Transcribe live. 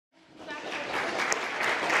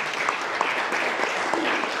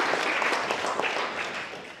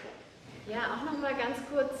ganz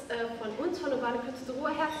kurz von uns, von Urbane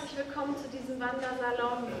Ruhr, herzlich willkommen zu diesem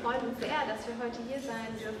Wandersalon. Wir freuen uns sehr, dass wir heute hier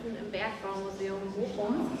sein dürfen im Bergbaumuseum in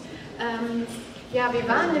Bochum. Ja, wir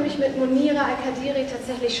waren nämlich mit Monira Al Qadiri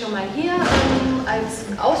tatsächlich schon mal hier als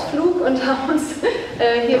Ausflug und haben uns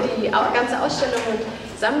hier die ganze Ausstellung und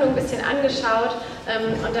Sammlung ein bisschen angeschaut.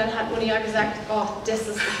 Und dann hat Monira gesagt, oh, ich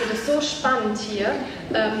finde das so spannend hier.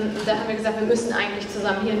 Und dann haben wir gesagt, wir müssen eigentlich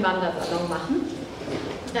zusammen hier einen Wandersalon machen.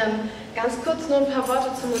 Ganz kurz nur ein paar Worte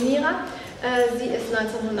zu Monira. Sie ist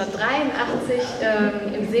 1983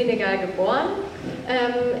 im Senegal geboren,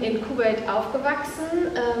 in Kuwait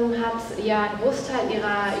aufgewachsen, hat ja einen Großteil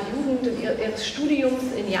ihrer Jugend und ihres Studiums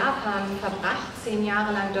in Japan verbracht, 10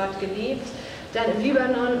 Jahre lang dort gelebt, dann im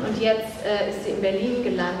Libanon und jetzt ist sie in Berlin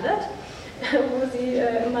gelandet, wo sie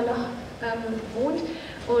immer noch wohnt.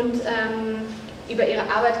 Und über ihre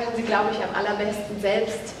Arbeit kann sie, glaube ich, am allerbesten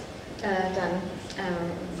selbst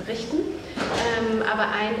berichten. Aber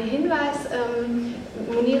ein Hinweis,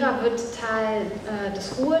 Monira wird Teil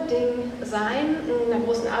des Ruhr-Ding sein, einer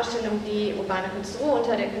großen Ausstellung, die Urbane Ruhr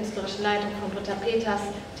unter der künstlerischen Leitung von Britta Peters,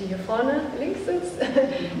 die hier vorne links sitzt,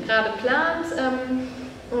 gerade plant.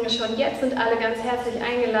 Schon jetzt sind alle ganz herzlich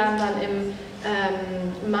eingeladen, dann im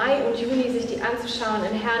Mai und Juni sich die anzuschauen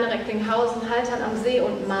in Herne, Recklinghausen, Haltern am See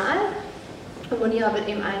und Mahl. Und Monira wird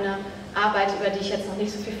eben eine Arbeit, über die ich jetzt noch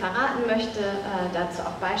nicht so viel verraten möchte, dazu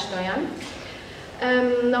auch beisteuern.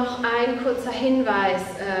 Noch ein kurzer Hinweis,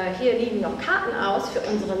 hier liegen noch Karten aus für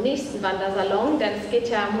unseren nächsten Wandersalon, denn es geht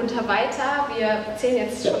ja munter weiter. Wir zählen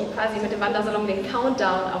jetzt schon quasi mit dem Wandersalon den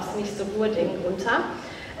Countdown aufs nächste Ruhr-Ding runter.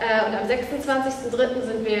 Und am 26.03.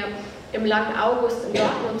 sind wir im langen August in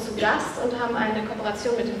Dortmund zu Gast und haben eine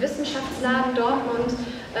Kooperation mit dem Wissenschaftsladen Dortmund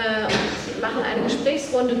und machen eine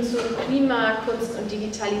Gesprächsrunde zu Klima, Kunst und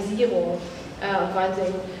Digitalisierung. Und wollen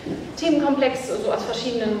den Themenkomplex so aus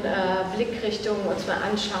verschiedenen Blickrichtungen uns mal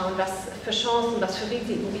anschauen, was für Chancen, was für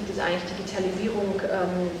Risiken bietet eigentlich Digitalisierung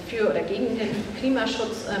für oder gegen den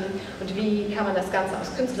Klimaschutz und wie kann man das Ganze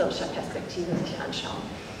aus künstlerischer Perspektive sich anschauen.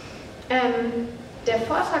 Der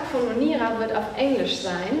Vortrag von Monira wird auf Englisch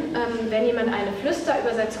sein. Wenn jemand eine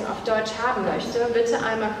Flüsterübersetzung auf Deutsch haben möchte, bitte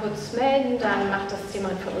einmal kurz melden, dann macht das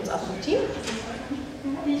jemand von uns aus dem Team.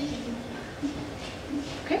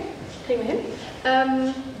 Okay, kriegen wir hin.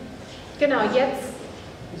 Genau, jetzt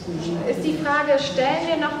ist die Frage, stellen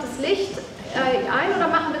wir noch das Licht ein oder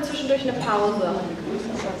machen wir zwischendurch eine Pause?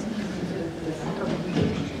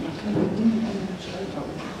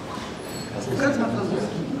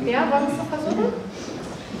 Ja, wollen wir es noch versuchen?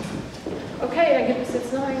 Okay, dann gibt es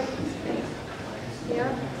jetzt noch ein... Ja.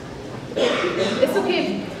 Ist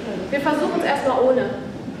okay. Wir versuchen es erstmal ohne.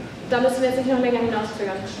 Da müssen wir jetzt nicht noch länger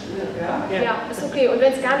hinauszögern. Ja, ist okay. Und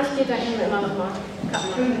wenn es gar nicht geht, dann können wir immer noch mal.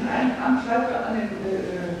 Schön einen Anschalter an den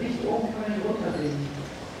Licht oben können wir runterlegen.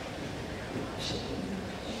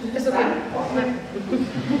 Ist okay.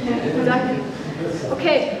 Danke.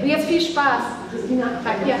 Okay, und jetzt viel Spaß. Christina,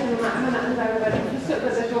 hier hast du nochmal einmal eine Ansage bei der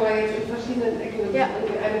Flüsterübersetzung, weil jetzt in verschiedenen Ecken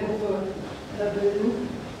eine Gruppe bilden.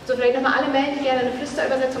 So, vielleicht nochmal alle melden, die gerne eine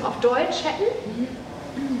Flüsterübersetzung auf Deutsch hätten.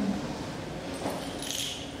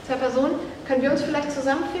 2 Personen. Können wir uns vielleicht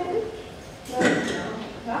zusammenfinden?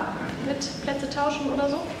 Ja. Mit Plätze tauschen oder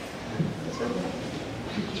so?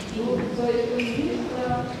 Soll ich irgendwie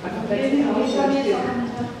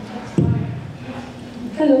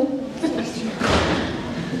Hallo.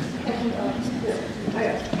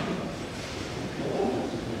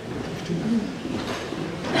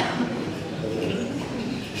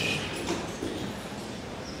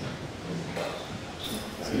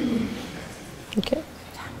 Okay.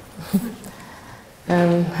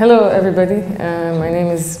 Hello, everybody. My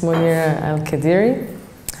name is Monira Al Qadiri.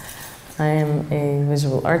 I am a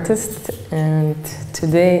visual artist, and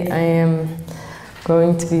today I am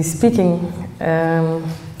going to be speaking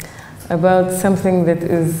about something that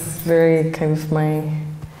is very kind of my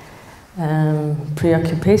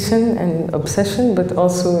preoccupation and obsession, but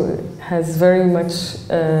also has very much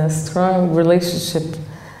a strong relationship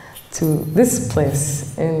to this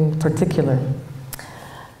place in particular.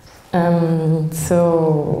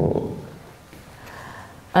 So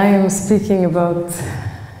I am speaking about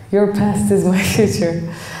your past is my future.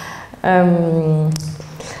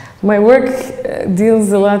 My work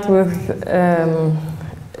deals a lot with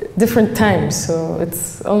different times, so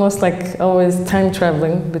it's almost like always time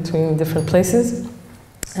traveling between different places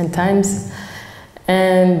and times,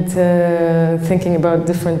 and thinking about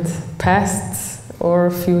different pasts or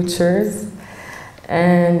futures.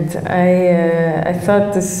 And I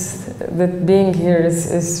thought that being here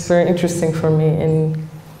is very interesting for me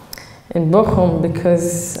in Bochum,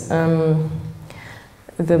 because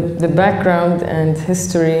the background and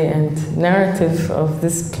history and narrative of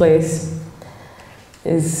this place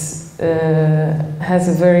has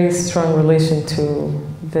a very strong relation to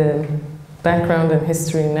the background and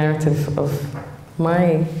history and narrative of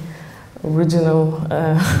my original,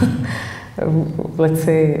 let's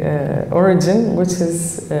say, origin, which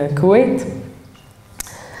is Kuwait,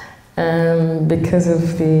 because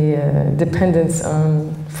of the dependence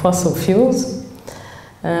on fossil fuels.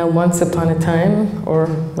 Once upon a time, or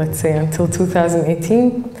let's say until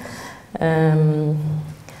 2018,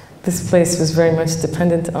 this place was very much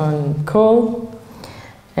dependent on coal,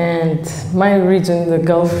 and my region, the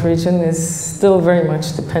Gulf region, is still very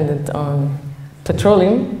much dependent on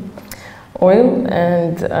petroleum, oil,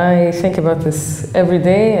 and I think about this every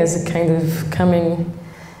day as a kind of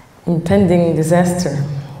impending disaster,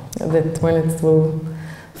 that when it will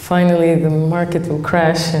finally, the market will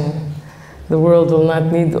crash and the world will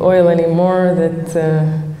not need oil anymore, that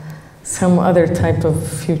some other type of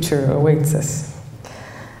future awaits us.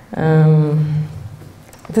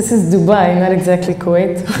 This is Dubai, not exactly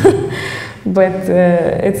Kuwait, but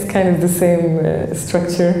it's kind of the same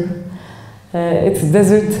structure. It's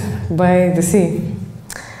desert by the sea.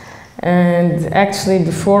 And actually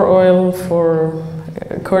before oil,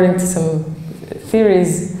 according to some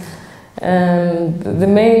theories, the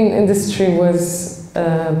main industry was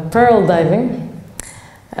pearl diving,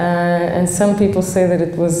 and some people say that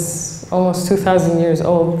it was almost 2,000 years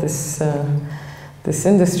old, this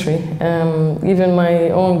industry. Even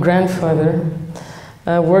my own grandfather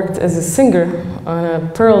worked as a singer on a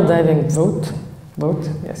pearl diving boat,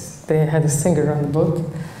 yes, they had a singer on the boat.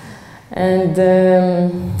 And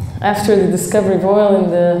after the discovery of oil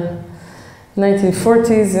in the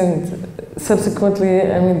 1940s and subsequently,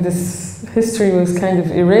 I mean, this history was kind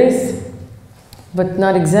of erased, but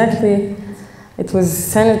not exactly. It was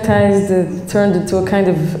sanitized, turned into a kind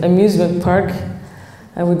of amusement park.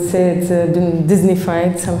 I would say it's been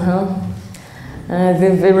Disneyfied somehow.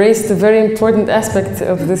 They've erased a very important aspect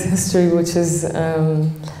of this history, which is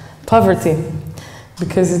poverty,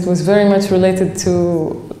 because it was very much related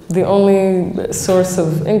to the only source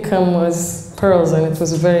of income was pearls, and it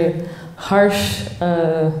was a very harsh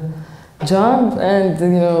job, and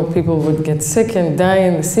people would get sick and die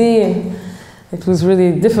in the sea, and it was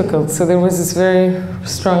really difficult. So there was this very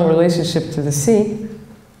strong relationship to the sea.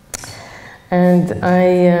 And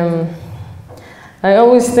I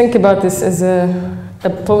always think about this as a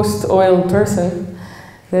post-oil person,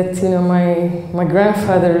 that my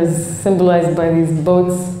grandfather is symbolized by these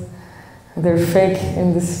boats. They're fake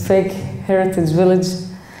in this fake heritage village.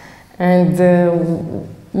 And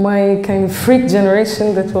my kind of freak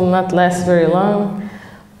generation that will not last very long,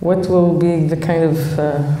 what will be the kind of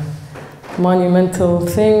monumental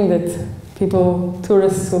thing that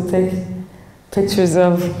tourists will take pictures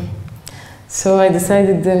of. So I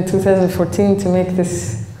decided in 2014 to make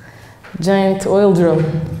this giant oil drill.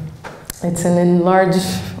 It's an enlarged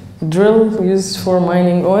drill used for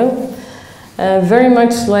mining oil, very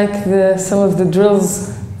much like some of the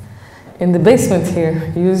drills in the basement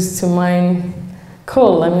here, used to mine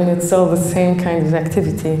coal. I mean, it's all the same kind of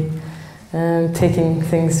activity, taking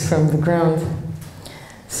things from the ground.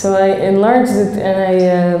 So I enlarged it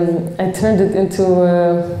and I turned it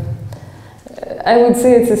into I would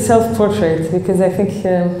say it's a self-portrait, because I think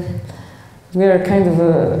we are kind of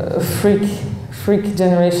a freak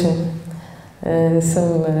generation,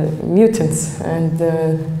 some mutants, and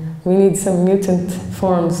we need some mutant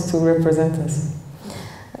forms to represent us.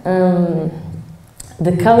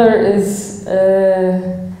 The color is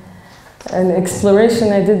an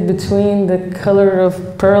exploration I did between the color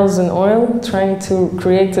of pearls and oil, trying to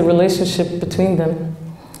create a relationship between them,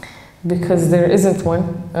 because there isn't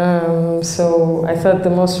one. So I thought the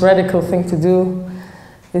most radical thing to do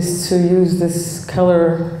is to use this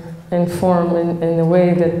color and form in a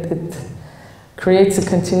way that it creates a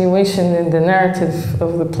continuation in the narrative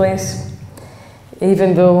of the place,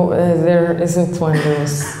 even though there isn't one.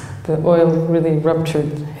 The oil really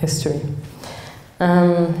ruptured history.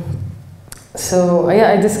 So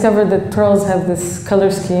yeah, I discovered that pearls have this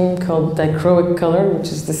color scheme called dichroic color, which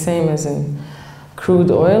is the same as in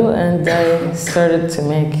crude oil, and I started to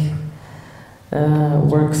make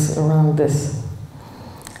works around this.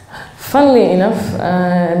 Funnily enough,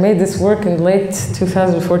 I made this work in late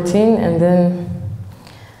 2014, and then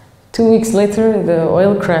 2 weeks later the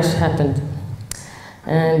oil crash happened,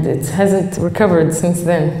 and it hasn't recovered since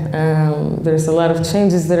then. There's a lot of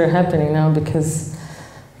changes that are happening now, because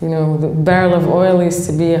the barrel of oil used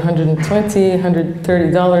to be $120,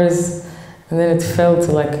 $130, and then it fell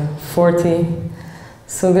to like 40.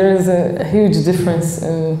 So there is a huge difference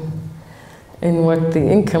in what the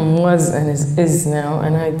income was and is now,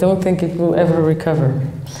 and I don't think it will ever recover.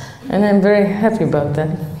 And I'm very happy about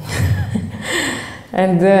that.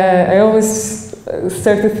 And I always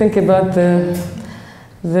start to think about the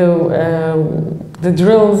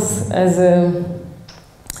drills as a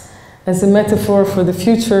metaphor for the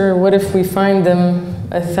future. What if we find them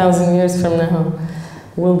 1,000 years from now?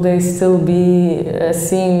 Will they still be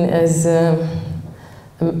seen as a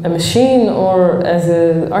machine or as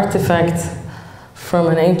an artifact from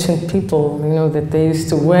an ancient people, you know, that they used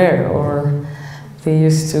to wear or they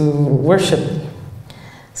used to worship?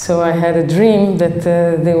 So I had a dream that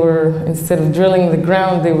they were, instead of drilling the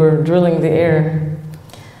ground, they were drilling the air.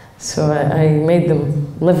 So I made them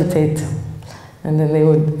levitate, and then they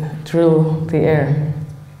would drill the air.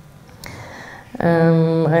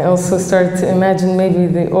 I also started to imagine maybe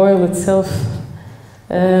the oil itself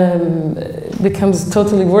becomes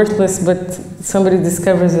totally worthless, but somebody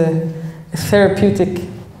discovers a therapeutic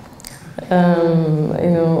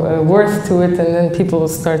worth to it, and then people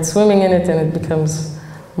start swimming in it, and it becomes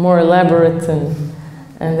more elaborate, and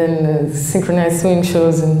then synchronized swimming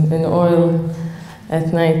shows in oil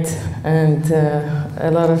at night, and a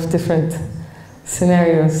lot of different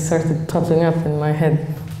scenarios started popping up in my head.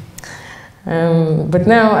 But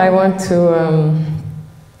now I want to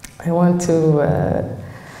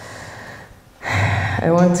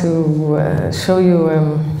show you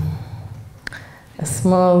a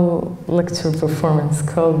small lecture performance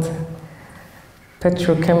called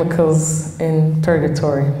Petrochemicals in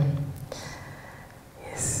Purgatory.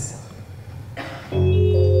 Yes.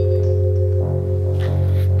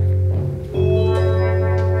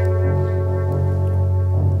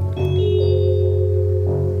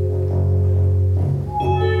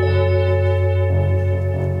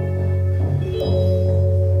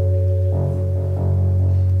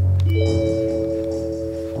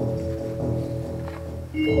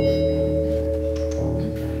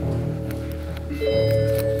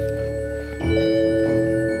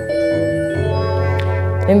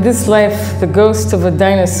 In this life, the ghost of a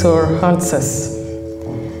dinosaur haunts us.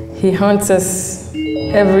 He haunts us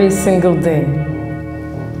every single day.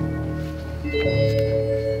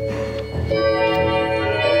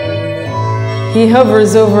 He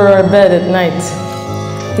hovers over our bed at night.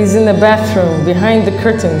 He's in the bathroom, behind the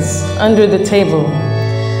curtains, under the table,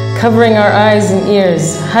 covering our eyes and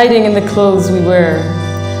ears, hiding in the clothes we wear,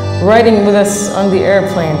 riding with us on the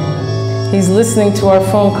airplane. He's listening to our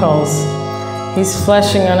phone calls. He's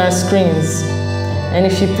flashing on our screens, and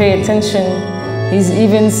if you pay attention, he's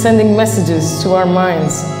even sending messages to our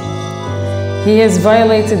minds. He has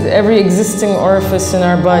violated every existing orifice in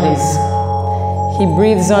our bodies. He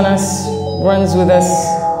breathes on us, runs with us,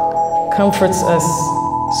 comforts us,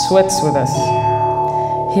 sweats with us.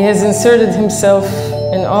 He has inserted himself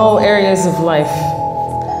in all areas of life,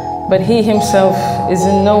 but he himself is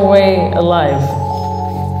in no way alive.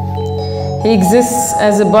 He exists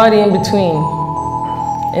as a body in between,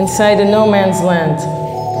 inside a no man's land,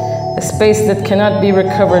 a space that cannot be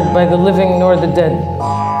recovered by the living nor the dead,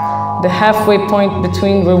 the halfway point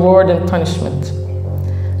between reward and punishment,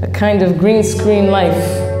 a kind of green screen life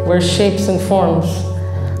where shapes and forms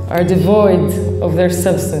are devoid of their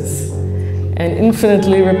substance and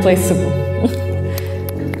infinitely replaceable.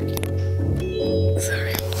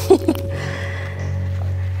 Sorry.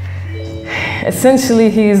 Essentially,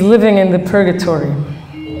 he is living in the purgatory,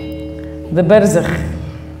 the barzakh.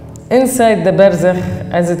 Inside the barzakh,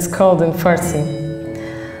 as it's called in Farsi,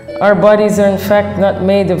 our bodies are in fact not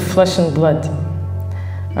made of flesh and blood.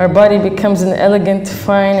 Our body becomes an elegant,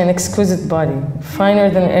 fine, and exquisite body, finer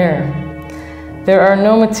than air. There are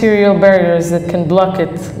no material barriers that can block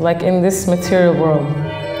it, like in this material world.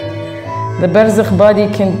 The barzakh body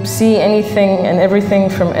can see anything and everything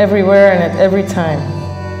from everywhere and at every time.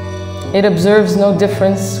 It observes no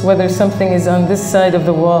difference whether something is on this side of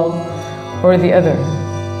the wall or the other.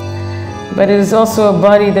 But it is also a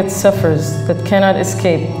body that suffers, that cannot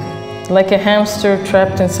escape. Like a hamster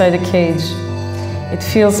trapped inside a cage, it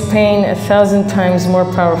feels pain 1,000 times more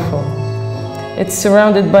powerful. It's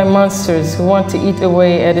surrounded by monsters who want to eat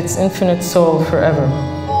away at its infinite soul forever.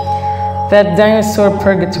 That dinosaur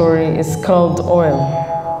purgatory is called oil,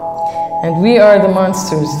 and we are the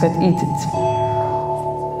monsters that eat it.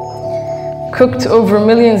 Cooked over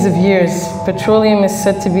millions of years, petroleum is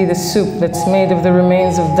said to be the soup that's made of the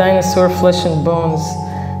remains of dinosaur flesh and bones,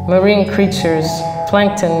 marine creatures,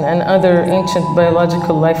 plankton, and other ancient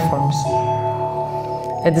biological life forms,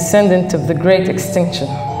 a descendant of the great extinction.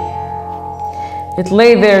 It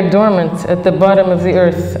lay there dormant at the bottom of the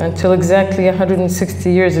earth until exactly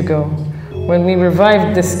 160 years ago, when we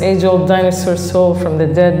revived this age-old dinosaur soul from the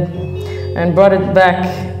dead, and brought it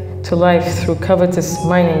back to life through covetous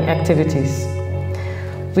mining activities.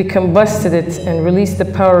 We combusted it and released the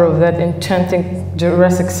power of that enchanting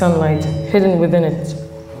Jurassic sunlight hidden within it.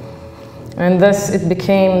 And thus it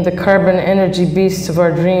became the carbon energy beast of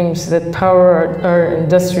our dreams that power our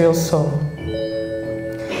industrial soul.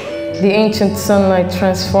 The ancient sunlight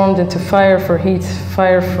transformed into fire for heat,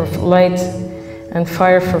 fire for light, and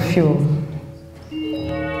fire for fuel.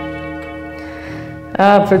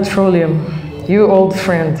 Ah, petroleum, you old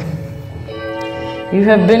friend. You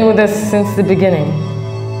have been with us since the beginning.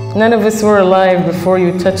 None of us were alive before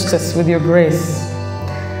you touched us with your grace.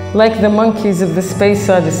 Like the monkeys of the space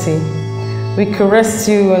odyssey, we caressed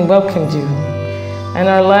you and welcomed you, and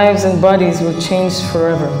our lives and bodies were changed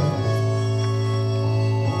forever.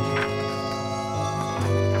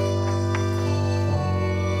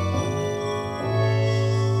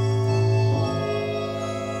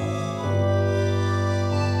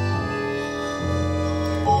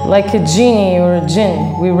 Like a genie or a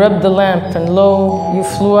jinn, we rubbed the lamp, and lo, you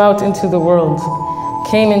flew out into the world,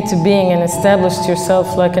 came into being and established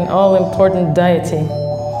yourself like an all-important deity.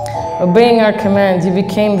 Obeying our command, you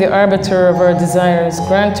became the arbiter of our desires,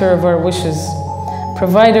 grantor of our wishes,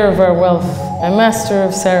 provider of our wealth, a master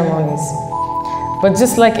of ceremonies. But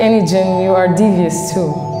just like any jinn, you are devious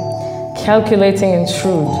too, calculating and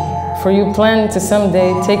shrewd, for you plan to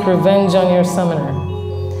someday take revenge on your summoner.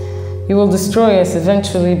 You will destroy us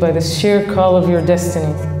eventually by the sheer call of your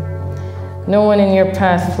destiny. No one in your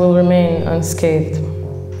path will remain unscathed.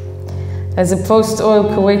 As a post-oil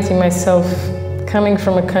Kuwaiti myself, coming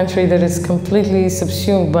from a country that is completely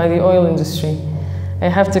subsumed by the oil industry, I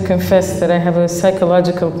have to confess that I have a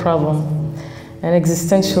psychological problem, an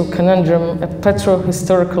existential conundrum, a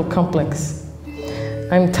petro-historical complex.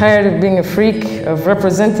 I'm tired of being a freak, of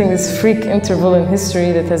representing this freak interval in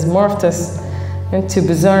history that has morphed us into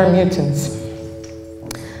bizarre mutants.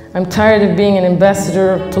 I'm tired of being an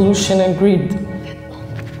ambassador of pollution and greed.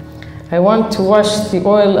 I want to wash the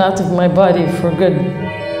oil out of my body for good.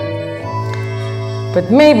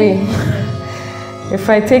 But maybe, if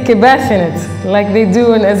I take a bath in it, like they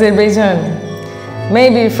do in Azerbaijan,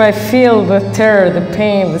 maybe if I feel the terror, the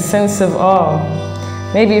pain, the sense of awe,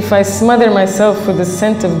 maybe if I smother myself with the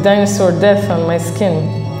scent of dinosaur death on my skin,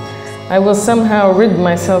 I will somehow rid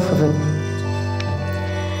myself of it.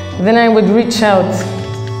 Then I would reach out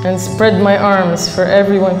and spread my arms for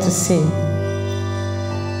everyone to see.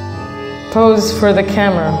 Pose for the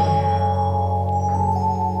camera,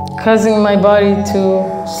 causing my body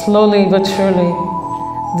to slowly but surely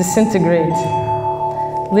disintegrate,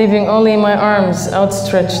 leaving only my arms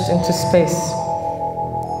outstretched into space.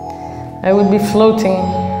 I would be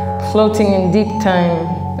floating in deep time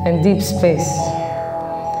and deep space.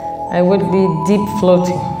 I would be deep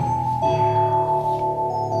floating.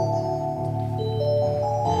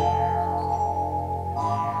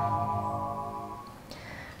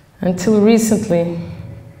 Until recently,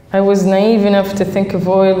 I was naive enough to think of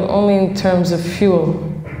oil only in terms of fuel.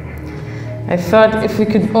 I thought if we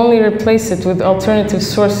could only replace it with alternative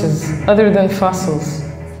sources other than fossils,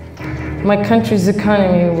 my country's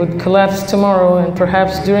economy would collapse tomorrow, and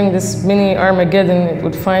perhaps during this mini Armageddon, it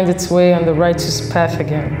would find its way on the righteous path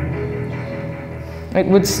again. It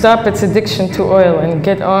would stop its addiction to oil and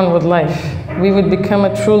get on with life. We would become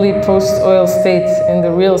a truly post-oil state in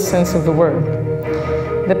the real sense of the word.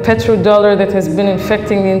 The petrodollar that has been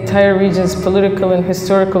infecting the entire region's political and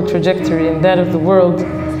historical trajectory and that of the world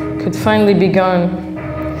could finally be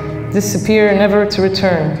gone, disappear, never to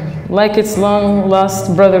return. Like its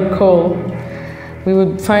long-lost brother coal, we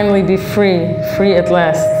would finally be free, free at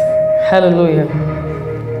last. Hallelujah.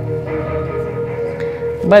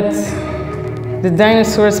 But the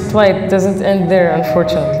dinosaur's plight doesn't end there,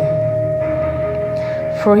 unfortunately.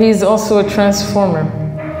 For he is also a transformer.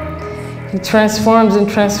 He transforms and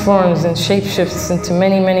shapeshifts into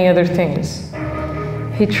many, many other things.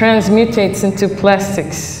 He transmutates into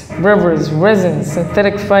plastics, rubbers, resins,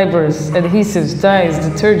 synthetic fibers, adhesives, dyes,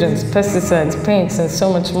 detergents, pesticides, paints, and so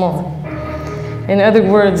much more. In other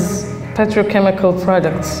words, petrochemical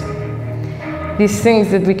products. These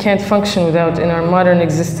things that we can't function without in our modern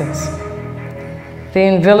existence. They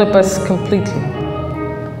envelop us completely.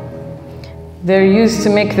 They're used to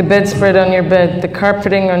make the bedspread on your bed, the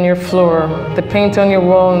carpeting on your floor, the paint on your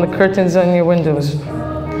wall, and the curtains on your windows.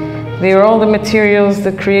 They are all the materials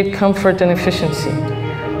that create comfort and efficiency.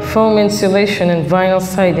 Foam insulation and vinyl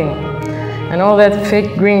siding, and all that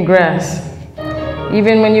fake green grass.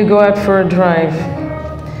 Even when you go out for a drive,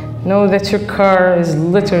 know that your car is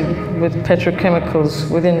littered with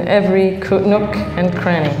petrochemicals within every nook and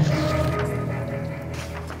cranny.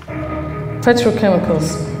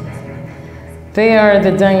 Petrochemicals. They are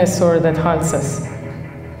the dinosaur that haunts us.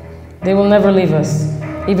 They will never leave us,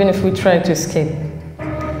 even if we try to escape.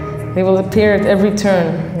 They will appear at every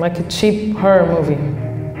turn, like a cheap horror movie.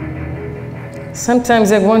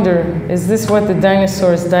 Sometimes I wonder, is this what the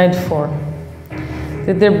dinosaurs died for?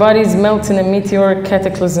 Did their bodies melt in a meteoric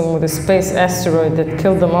cataclysm with a space asteroid that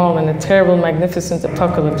killed them all in a terrible, magnificent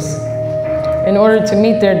apocalypse, in order to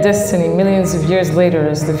meet their destiny millions of years later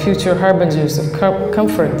as the future harbingers of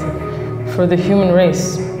comfort for the human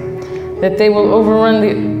race? That they will overrun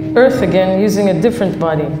the Earth again using a different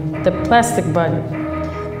body, the plastic body,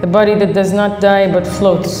 the body that does not die but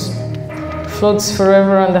floats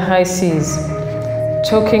forever on the high seas,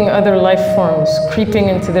 choking other life forms, creeping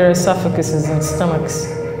into their esophaguses and stomachs,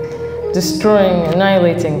 destroying,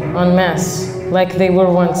 annihilating en masse, like they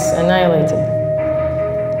were once annihilated.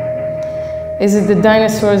 Is it the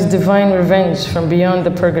dinosaurs' divine revenge from beyond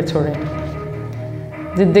the purgatory?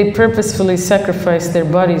 Did they purposefully sacrifice their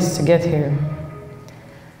bodies to get here?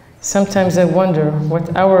 Sometimes I wonder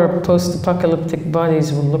what our post-apocalyptic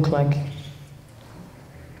bodies will look like.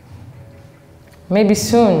 Maybe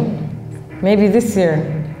soon, maybe this year,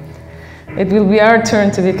 it will be our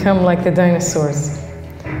turn to become like the dinosaurs.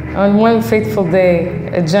 On one fateful day,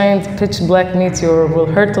 a giant pitch-black meteor will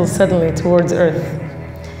hurtle suddenly towards Earth.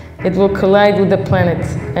 It will collide with the planet,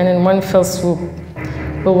 and in one fell swoop,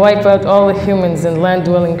 will wipe out all the humans and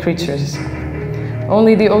land-dwelling creatures.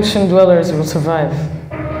 Only the ocean dwellers will survive.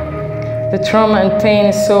 The trauma and pain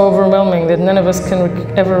is so overwhelming that none of us can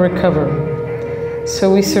ever recover.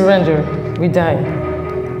 So we surrender, we die.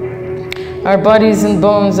 Our bodies and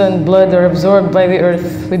bones and blood are absorbed by the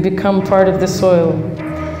earth. We become part of the soil,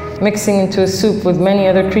 mixing into a soup with many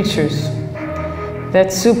other creatures.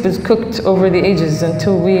 That soup is cooked over the ages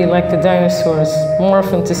until we, like the dinosaurs,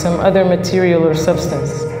 morph into some other material or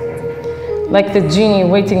substance. Like the genie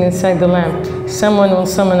waiting inside the lamp, someone will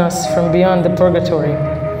summon us from beyond the purgatory,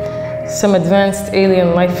 some advanced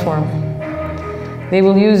alien life form. They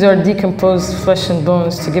will use our decomposed flesh and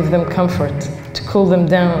bones to give them comfort, to cool them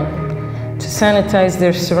down, to sanitize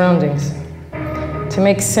their surroundings, to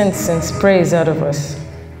make sense and sprays out of us.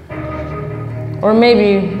 Or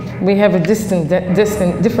maybe we have a different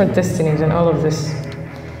destiny than all of this.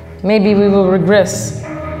 Maybe we will regress,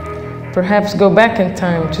 perhaps go back in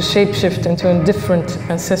time to shapeshift into a different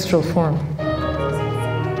ancestral form.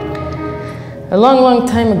 A long, long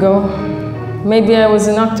time ago, maybe I was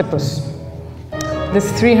an octopus,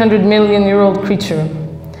 this 300 million-year-old creature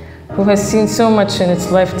who has seen so much in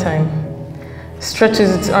its lifetime,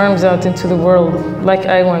 stretches its arms out into the world like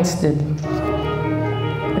I once did.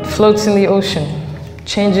 It floats in the ocean,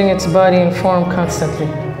 changing its body and form constantly.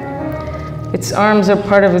 Its arms are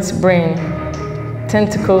part of its brain,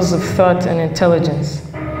 tentacles of thought and intelligence.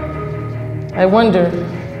 I wonder,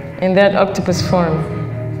 in that octopus form,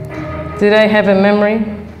 did I have a memory?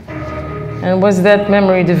 And was that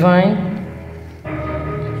memory divine?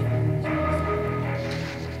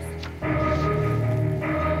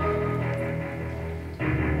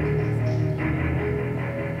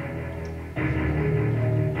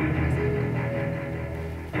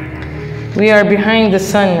 We are behind the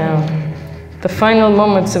sun now, the final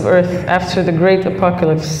moments of Earth after the great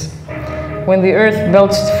apocalypse, when the Earth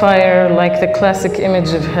belched fire like the classic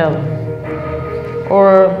image of hell,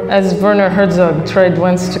 or as Werner Herzog tried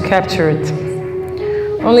once to capture it.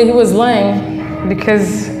 Only he was lying,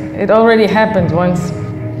 because it already happened once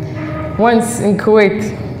in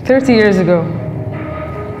Kuwait, 30 years ago.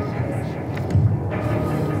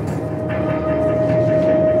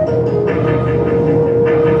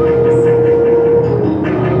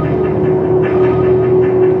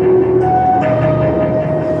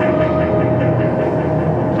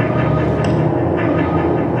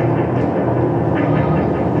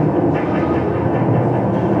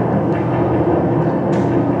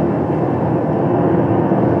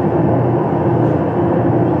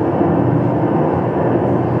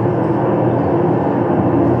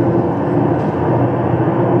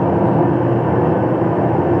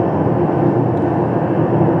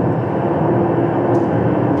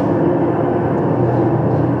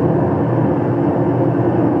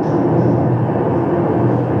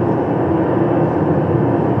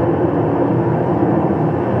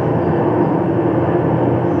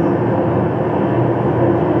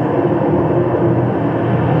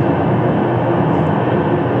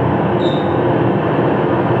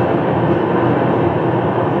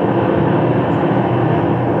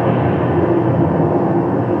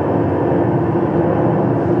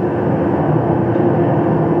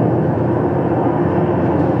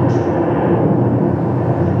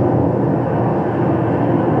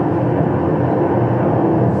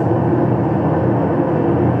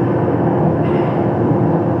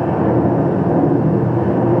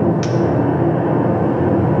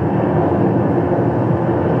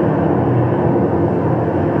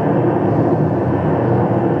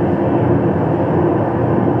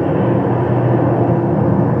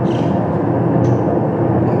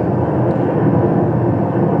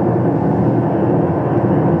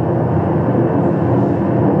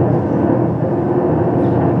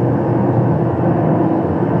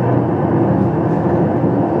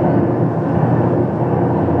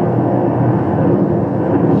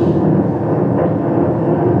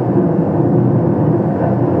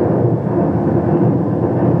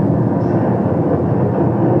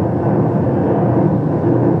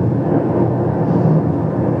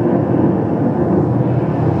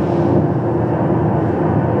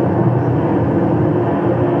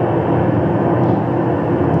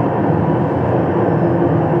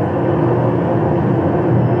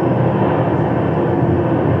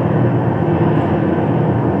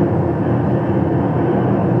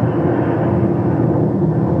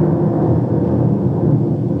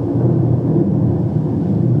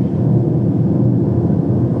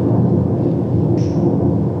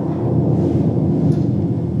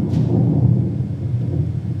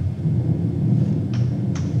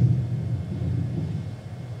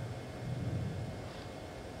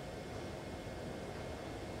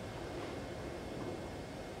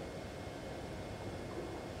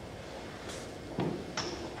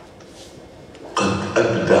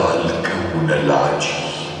 أبدع الكون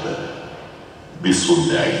العجيب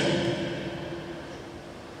بصنعه،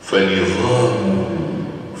 فنظامه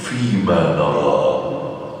فيما نراه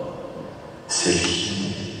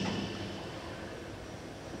سليم.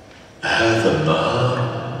 هذا النهار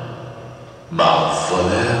مع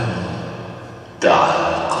الظلام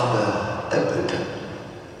تعاقبا أبدا،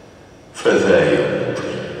 فذا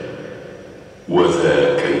يمضي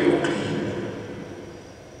وذاك يقيم،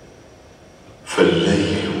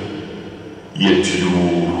 فالليل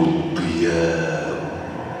يجلوه الضياء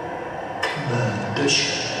كما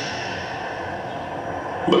تشاء،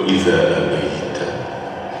 وإذا أبيت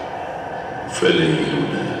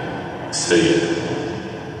فليلنا سيأتي.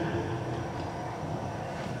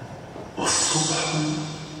 والصبح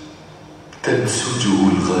تنسجه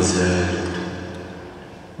الغزالة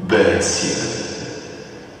باسمة،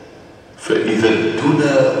 فإذا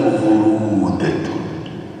الدنا غرودة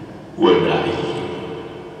ونعيم،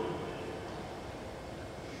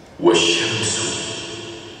 والشمس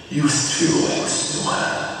يسفر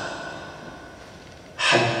حسنها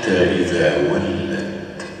حتى إذا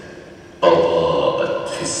ولت أضاءت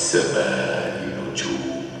في السماء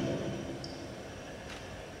نجوم.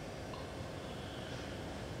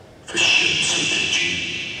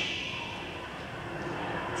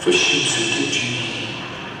 فالشمس تجي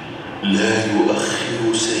لا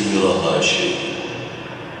يؤخر سيرها شيء،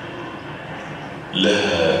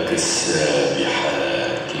 لها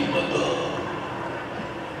كالسابحات مدار،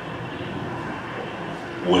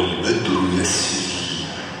 والبدر يسري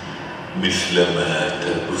مثلما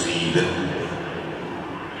تبغي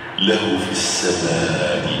له في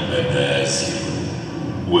السماء منازل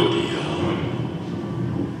وديار.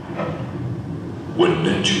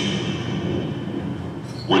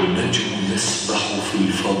 والنجم يسبح في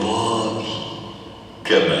الفضاء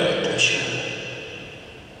كما تشاء،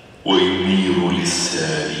 وينير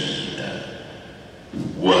للسارين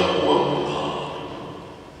وهو منار.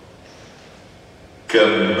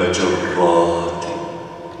 كم مجرات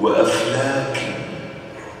وأفلاك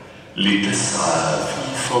لتسعى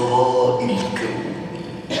في فضاء الكون،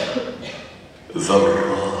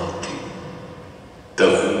 ذرات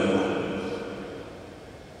تغور.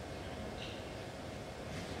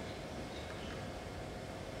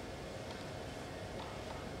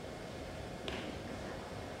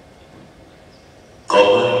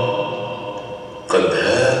 قد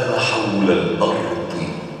هام حول الأرض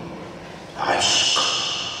عشقا،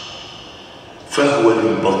 فهو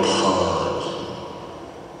للبطحاء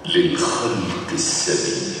للخلق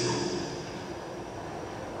السبيل،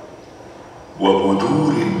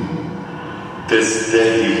 وبدور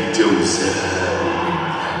تزدهي الجوزاء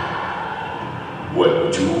منها،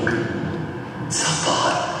 والنجوم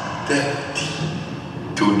سطعت تأتي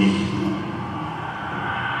تنير،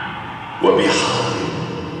 وبحار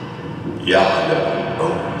يعلم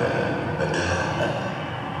المولى مداها،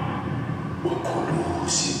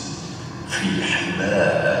 وكنوز في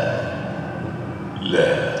حماها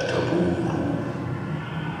لا تبور.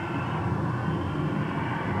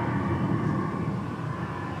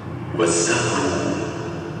 والزهر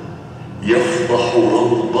يفضح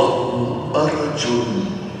روضه أرج،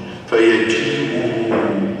 فيجيبه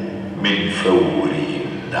من فوره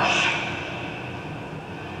النحل،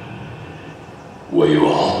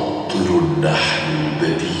 ويعطر النحل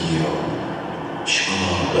البديع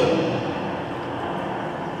شرابا،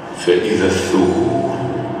 فإذا الثغور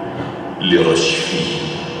لرشفه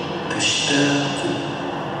تشتاق،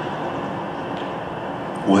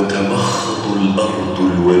 وتمخض الأرض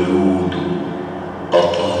الولود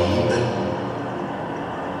أطايبا،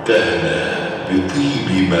 تهنى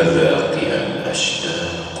بطيب مذاقها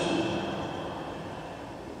الأشتاق.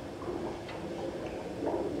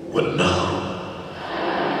 والنهر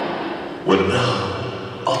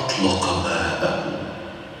أطلق ماءه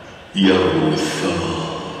يروي الثرى،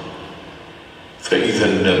 فإذا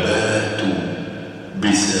النبات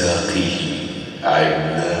بساقه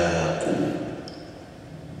عملاق.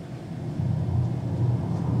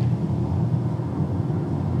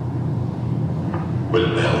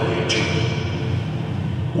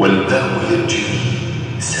 والماء يجري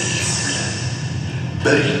سلسلا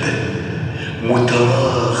بردا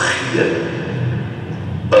متراخيا،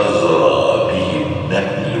 أغرى به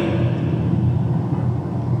النهل.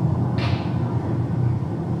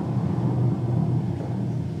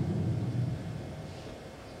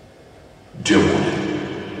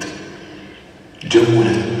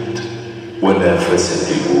 جملت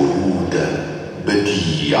ونافست الورود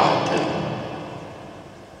بديعة،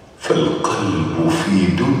 فالقلب في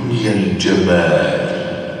دنيا الجمال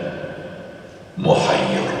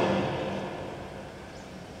محير.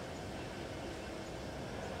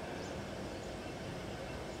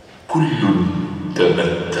 كل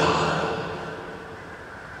تمتع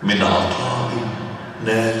من عطاء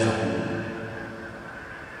ناله،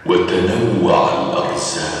 وتنوع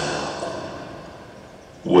الأرزاق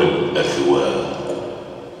والأذواق.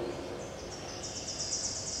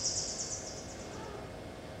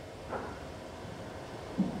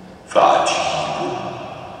 فعجيب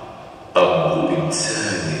أمر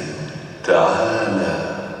إنسان تعالى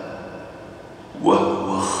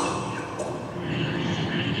وهو خلق.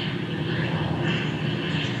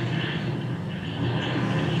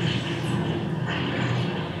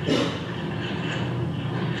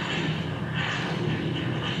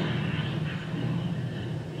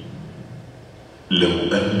 لو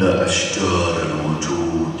أن أشجار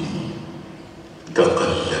الوجود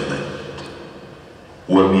تقلمت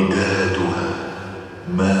ومدادها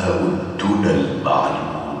ماء الدنا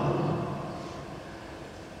المعلوم،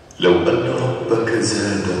 لو أن ربك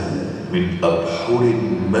زاده من أبحر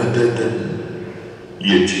مددا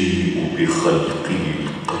يجيء بخلقه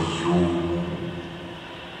القيوم،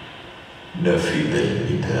 نفد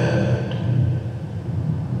المداد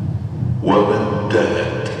وما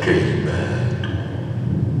انتهت كلمات.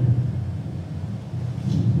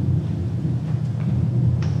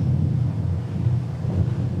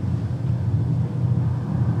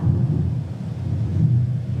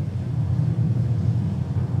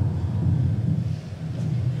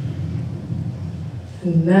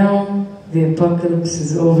 And now the apocalypse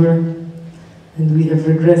is over, and we have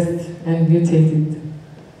regressed and mutated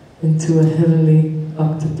into a heavenly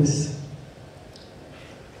octopus.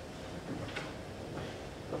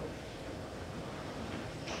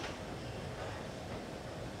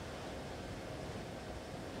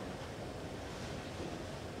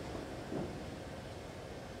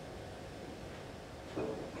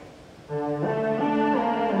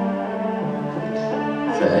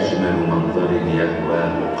 فأجمل منظر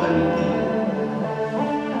يهواه قلبي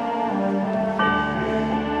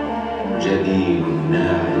جديد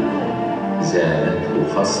ناعم زالته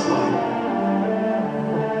خصلة،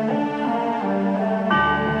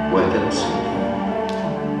 وتبسم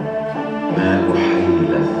ماء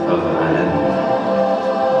حيل الثغر لنا،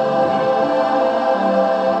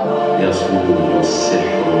 يصور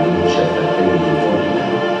السحر من شفتيه كله،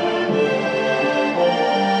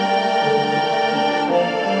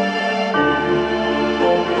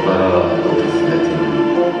 براءة طفلة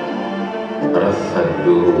رفت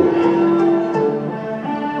بروح،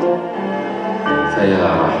 فيا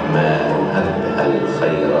رحمن هبها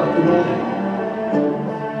الخير كله.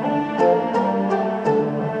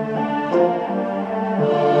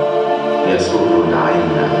 يسر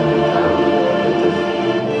العين أن تروي بطفل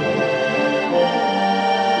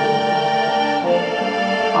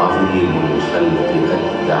عظيم الخلق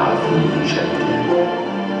أبدع فيه شكلا،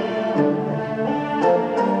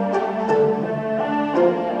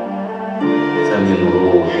 فمن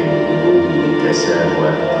روح القلوب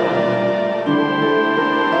تساوت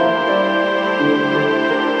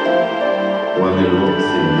ومن لطف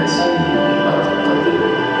النسيم أرق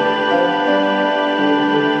ظلها،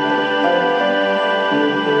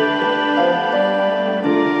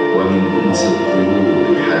 ومن أنس الطيور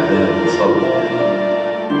حباب صوتا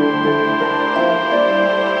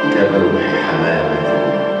كبوح حمامة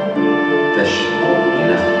تشكو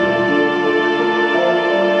بنخل،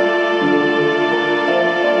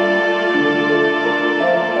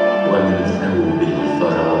 ومن ثوب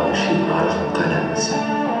الفراش أرق لمسا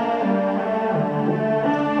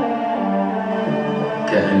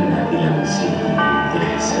كأن بلمسه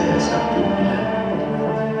إحساس قبلة،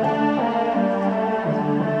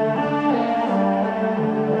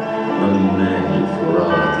 ومن ماء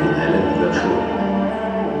الفرات ألذ شربا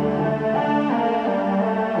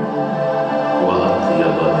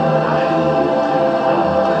وأطيب من رحيق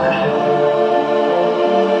أرق نحلا،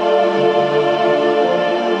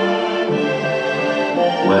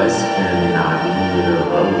 وأزكى من عبير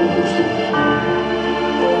الروض صبحا،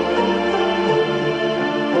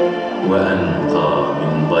 وأنقى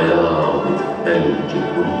من بياض الثلج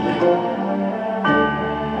كله،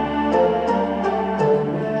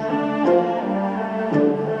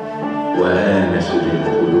 وآنس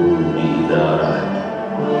للقلوب إذا رأت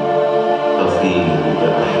تفيض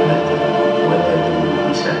برحمة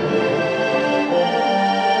وتدور سهلا،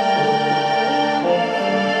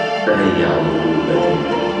 فأي عروبة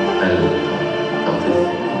ألقى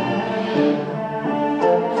كطفل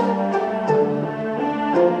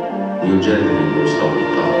يجرب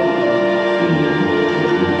صوته في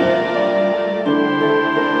المتجول،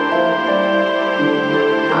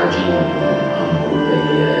 عجيب أمر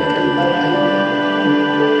ذياك المحيا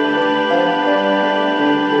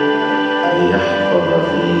ليحفظ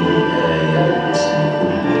فيه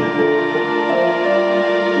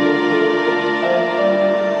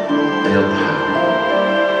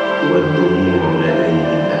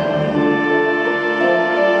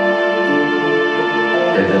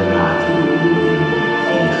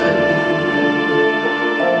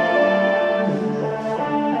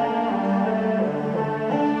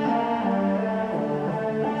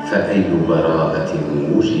فأي براءة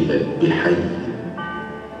وجدت بحي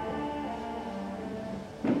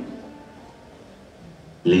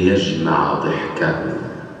ليجمع ضحكه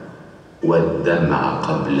والدمع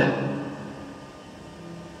قبله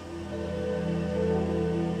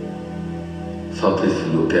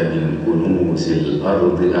فطفلك من كنوز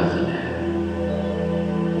الأرض أغلى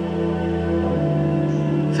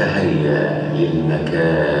فهيا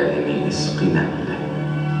للمكارم اسقنا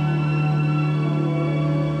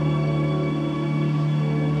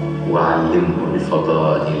وعلمه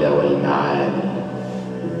الفضائل والمعاني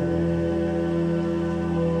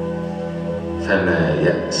فما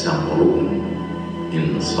يأس امرؤ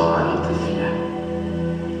إن صان طفلا.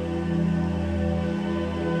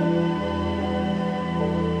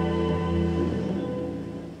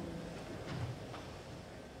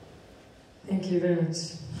 Thank you very much.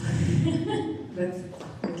 That's it.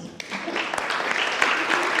 Thank you.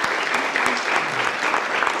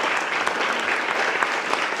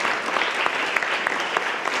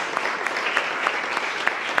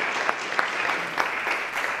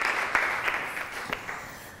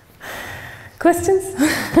 Questions? I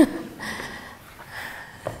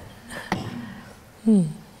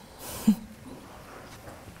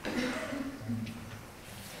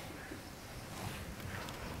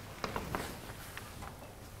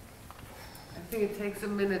think it takes a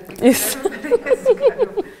minute because Yes. everybody has to kind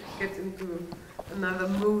of get into another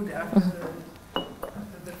mood after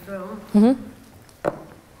the film. Mm-hmm.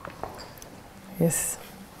 Yes.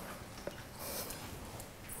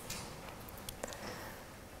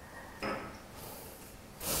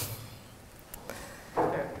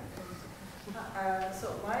 So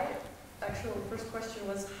my actual first question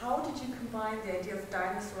was, how did you combine the idea of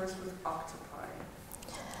dinosaurs with octopi?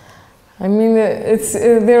 I mean,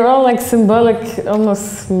 they're all like symbolic,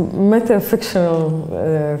 almost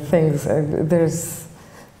metafictional things. There's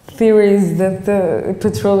theories that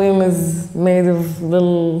petroleum is made of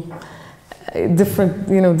little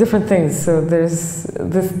different things. So there's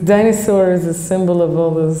this dinosaur is a symbol of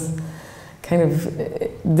all those kind of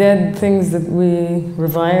dead things that we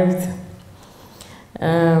revived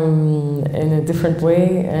in a different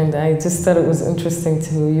way, and I just thought it was interesting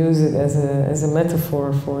to use it as a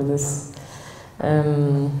metaphor for this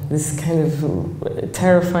this kind of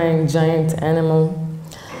terrifying giant animal,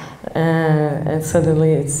 and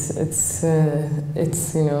suddenly it's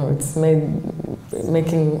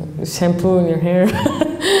making shampoo in your hair.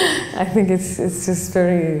 I think it's just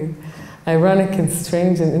very ironic and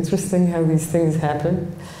strange and interesting how these things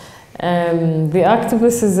happen. The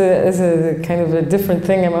octopus is a kind of a different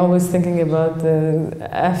thing. I'm always thinking about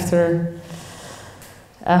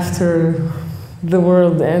after the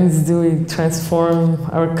world ends, do we transform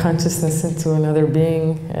our consciousness into another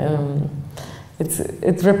being?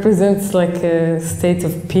 It represents like a state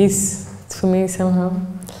of peace to me somehow.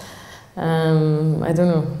 I don't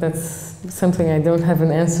know. That's something I don't have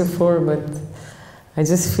an answer for, but I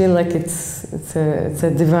just feel like it's a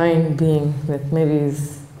divine being that maybe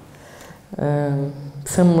is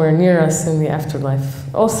somewhere near us in the afterlife.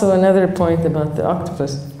 Also, another point about the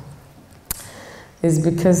octopus is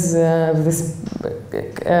because of this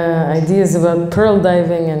ideas about pearl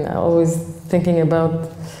diving, and always thinking about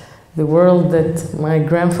the world that my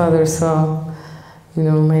grandfather saw. You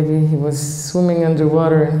know, maybe he was swimming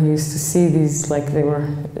underwater and he used to see these like they were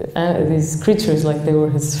these creatures like they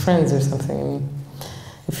were his friends or something. I mean,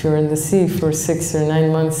 if you're in the sea for 6 or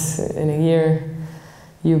 9 months in a year,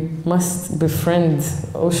 you must befriend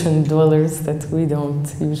ocean dwellers that we don't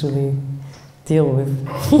usually deal with.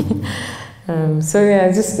 So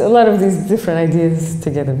yeah, just a lot of these different ideas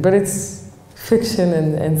together, but it's fiction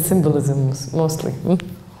and symbolism mostly.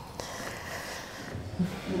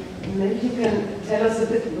 Maybe you can tell us a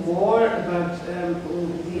bit more about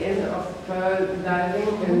the end of pearl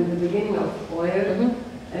diving and the beginning of oil,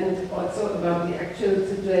 and also about the actual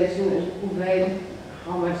situation in Kuwait,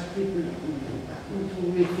 how much people to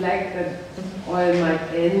reflect that oil might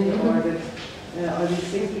end, or that all these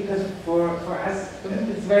things, because for us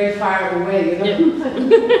it's very far away, you know?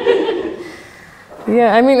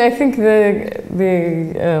 Yeah, I mean, I think the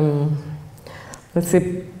let's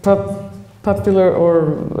say popular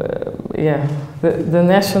or the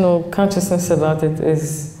national consciousness about it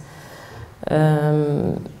is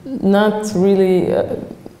not really,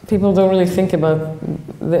 people don't really think about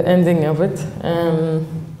the ending of it,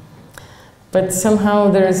 but somehow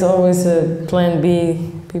there is always a plan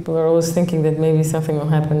B. People are always thinking that maybe something will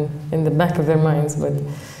happen in the back of their minds, but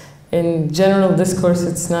in general discourse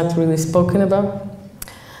it's not really spoken about.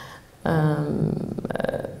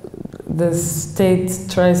 The state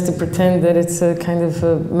tries to pretend that it's a kind of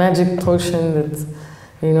a magic potion that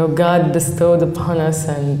you know, God bestowed upon us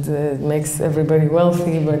and makes everybody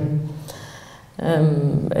wealthy, but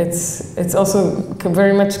it's also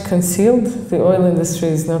very much concealed. The oil industry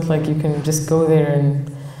is not like you can just go there and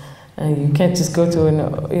you can't just go to an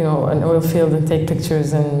oil field and take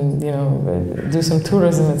pictures and do some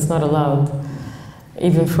tourism. It's not allowed,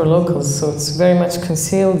 even for locals. So it's very much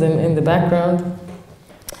concealed in the background.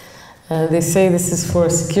 They say this is for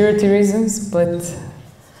security reasons, but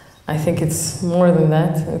I think it's more than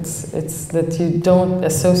that. It's that you don't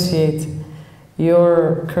associate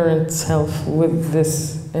your current self with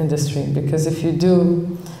this industry, because if you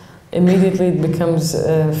do, immediately it becomes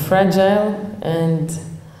fragile and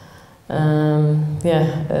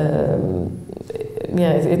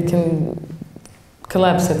it can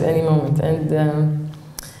collapse at any moment. And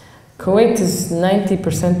Kuwait is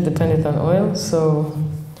 90% dependent on oil, so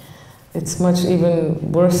it's much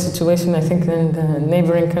even worse situation, I think, than the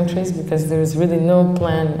neighboring countries, because there is really no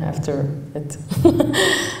plan after it.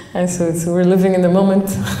 And so we're living in the moment.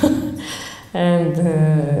 And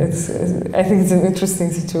I think it's an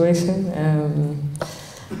interesting situation.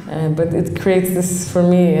 But it creates this, for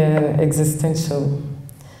me, existential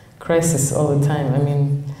crisis all the time. I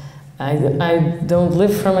mean, I don't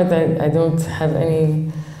live from it. I don't have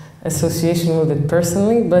any association with it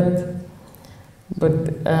personally, but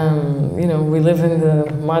we live in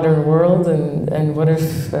the modern world, and what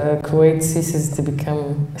if Kuwait ceases to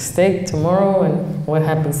become a state tomorrow, and what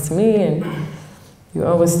happens to me? And you're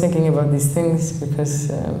always thinking about these things,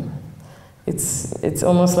 because it's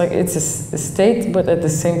almost like it's a state, but at the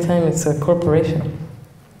same time it's a corporation.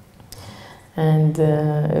 And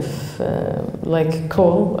if, like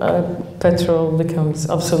coal, petrol becomes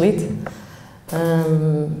obsolete,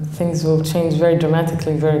 things will change very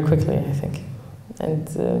dramatically, very quickly, I think. And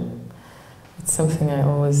it's something I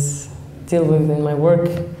always deal with in my work,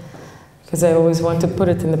 because I always want to put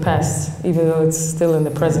it in the past, even though it's still in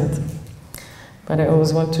the present. But I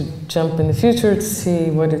always want to jump in the future to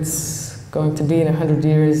see what it's going to be in 100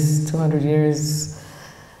 years, 200 years,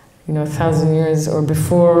 1,000 years, or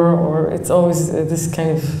before, or it's always this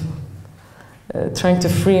kind of trying to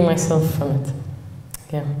free myself from it.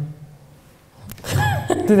 Yeah.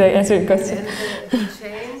 Did I answer your question? And the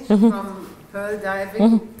change from pearl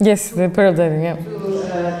diving? Yes, the pearl diving, yeah. To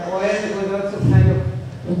oil was also kind of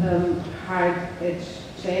hard edge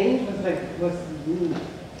change.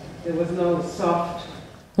 There was no soft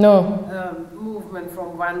movement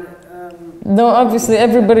from one. No, obviously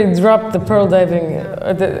everybody dropped the pearl diving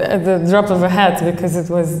at the drop of a hat, because it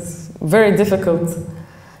was very difficult,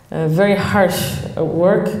 very harsh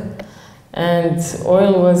work, and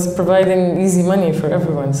oil was providing easy money for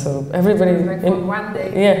everyone. So everybody, from one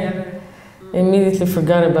day immediately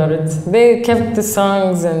forgot about it. They kept the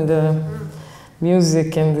songs and the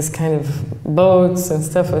music and this kind of boats and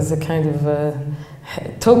stuff as a kind of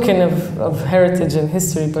token of heritage and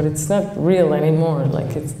history, but it's not real anymore.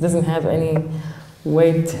 Like, it doesn't have any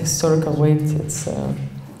weight, historical weight.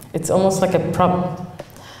 It's almost like a prop.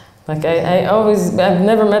 Like I've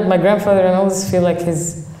never met my grandfather, and I always feel like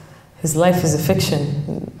his life is a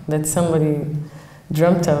fiction that somebody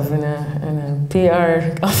dreamt of in a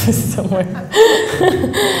PR office somewhere.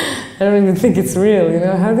 I don't even think it's real.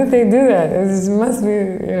 How did they do that? It must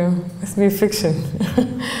be a fiction.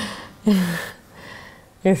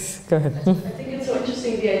 Yes, go ahead. I think it's so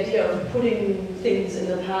interesting, the idea of putting things in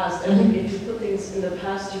the past. I think if you put things in the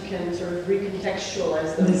past, you can sort of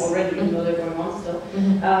recontextualize them already, even though they're going on still.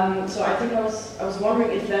 So I think I was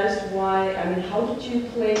wondering if that is why. I mean, how did you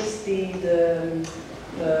place the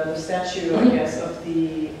statue, I guess, of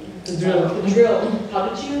the drill? How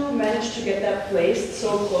did you manage to get that placed so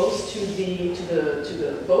close to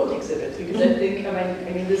the boat exhibit? Because I think,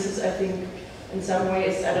 I mean, this is, I think, in some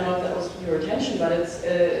ways, I don't know if that was your intention, but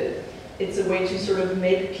it's a way to sort of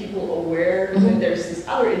make people aware that there's this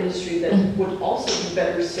other industry that would also be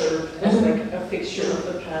better served as like a fixture of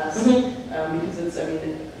the past, because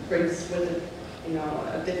it brings with it,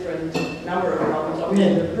 a different number of problems,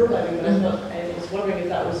 obviously the pearl diving, but I was wondering if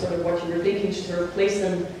that was sort of what you were thinking, to sort of place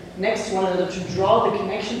them next to one another to draw the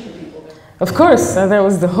connection for people. Of course, that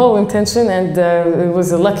was the whole intention, and it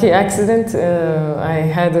was a lucky accident. I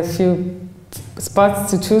had a few spots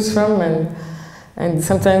to choose from, and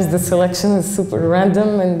sometimes the selection is super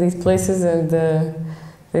random in these places, and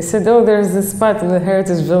they said, oh, there's this spot in the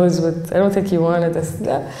Heritage Village, but I don't think you want it. I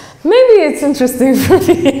said, maybe it's interesting for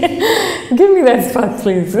me. Give me that spot,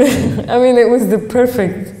 please. I mean, it was the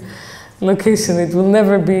perfect location. It will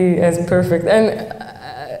never be as perfect. And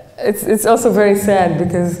it's also very sad,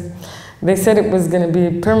 because they said it was going to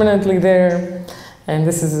be permanently there, And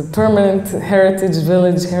this is a permanent heritage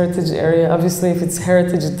village, heritage area. Obviously, if it's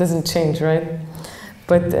heritage, it doesn't change, right?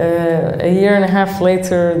 But a year and a half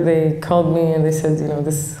later, they called me and they said, you know,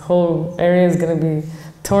 this whole area is going to be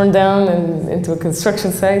torn down and into a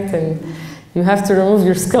construction site, and you have to remove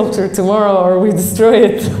your sculpture tomorrow or we destroy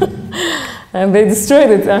it. And they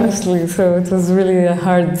destroyed it, honestly, so it was really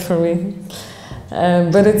hard for me.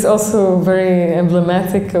 But it's also very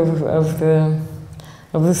emblematic of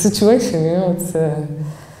the situation, you know. It's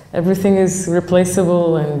everything is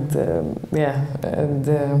replaceable, and yeah,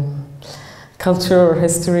 and culture or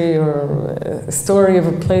history or story of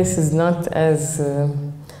a place is not as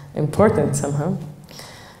important somehow.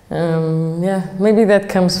 Yeah, maybe that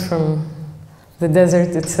comes from the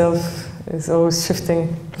desert itself. Is always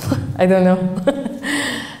shifting. I don't know.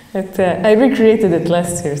 I recreated it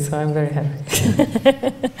last year, so I'm very happy.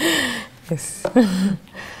 Yes.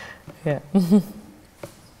 Yeah.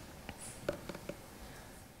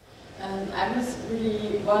 I was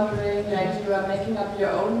really wondering, like, you are making up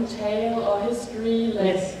your own tale or history, like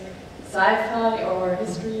yes. sci-fi or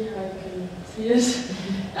history, how you can see it.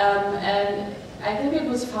 And I think it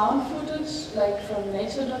was found footage, like from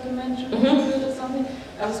nature documentary footage or something.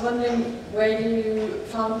 I was wondering where you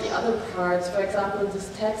found the other parts, for example, this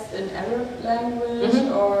text in Arab language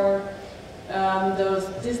or those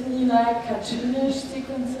Disney-like cartoonish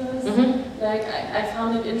sequences. Like I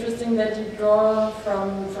found it interesting that you draw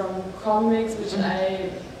from comics, which I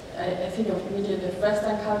think of immediately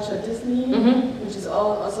Western culture, Disney, which is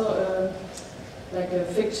also like a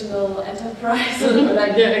fictional enterprise, or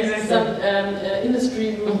like exactly. some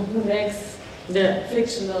industry who makes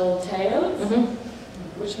fictional tales,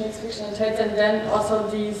 which makes fictional tales, and then also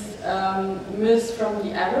these myths from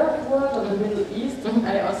the Arab world or the Middle East.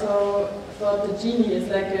 I also thought the genie is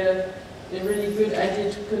like a really good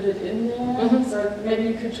idea to put it in there. So maybe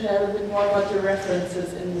you could tell a bit more about your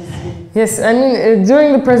references in this scene. Yes, I mean,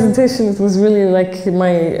 during the presentation it was really like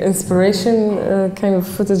my inspiration kind of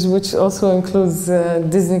footage, which also includes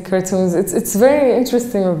Disney cartoons. It's very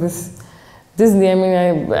interesting of this Disney. I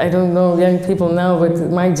mean, I don't know young people now, but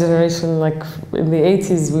my generation, like in the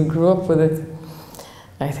 80s, we grew up with it,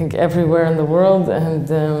 I think, everywhere in the world, and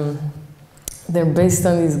they're based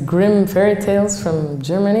on these grim fairy tales from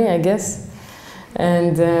Germany, I guess.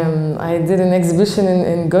 And I did an exhibition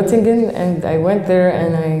in Göttingen, and I went there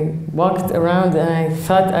and I walked around and I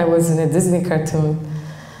thought I was in a Disney cartoon.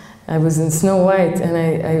 I was in Snow White, and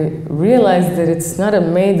I realized that it's not a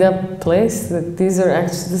made-up place, that these are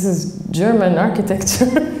actually, this is German architecture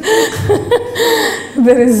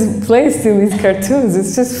that is placed in these cartoons.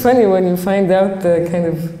 It's just funny when you find out the kind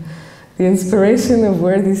of the inspiration of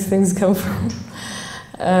where these things come from.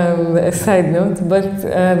 A side note, but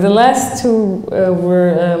the last two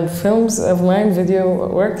were films of mine, video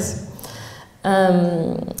works.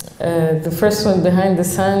 The first one, Behind the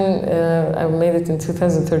Sun, I made it in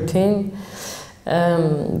 2013.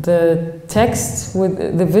 The text with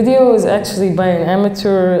the video is actually by an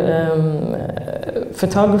amateur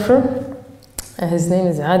photographer. His name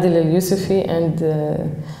is Adil Al-Yusufi, and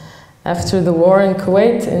after the war in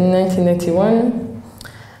Kuwait in 1981,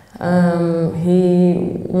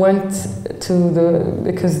 he went to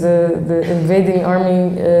because the invading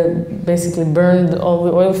army basically burned all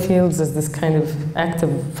the oil fields as this kind of act of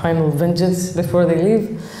final vengeance before they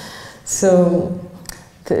leave. So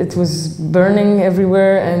it was burning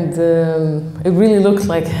everywhere, and it really looked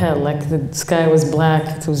like hell, like the sky was black,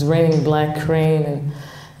 it was raining black rain. And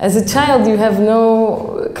as a child, you have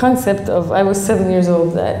no concept of, I was 7 years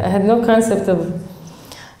old, I had no concept of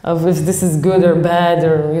if this is good or bad,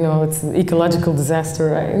 or, you know, it's an ecological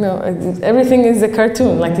disaster. You know, everything is a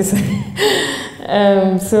cartoon, like you say.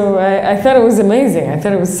 So I thought it was amazing. I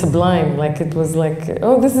thought it was sublime. Like, it was like,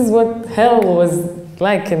 oh, this is what hell was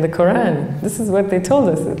like in the Quran. This is what they told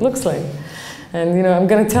us it looks like. And, you know, I'm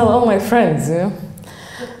going to tell all my friends, you know.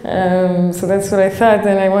 So that's what I thought,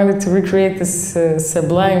 and I wanted to recreate this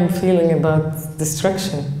sublime feeling about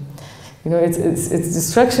destruction. You know, it's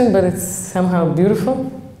destruction, but it's somehow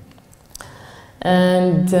beautiful.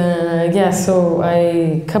 And yeah, so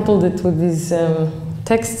I coupled it with these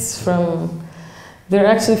texts from, they're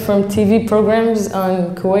actually from TV programs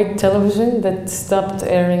on Kuwait television that stopped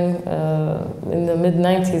airing in the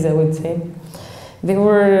mid-90s, I would say. They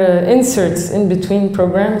were inserts in between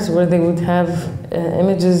programs where they would have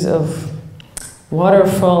images of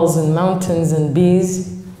waterfalls and mountains and bees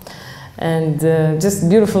and just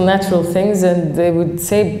beautiful natural things, and they would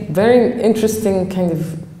say very interesting kind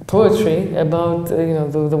of poetry about you know,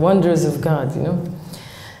 the wonders of God, you know.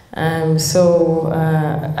 And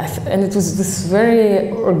it was this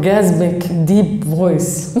very orgasmic, deep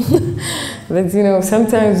voice that, you know,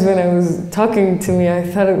 sometimes when I was talking to me, I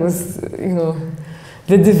thought it was, you know,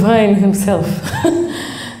 the divine himself.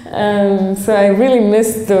 So I really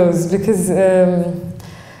missed those because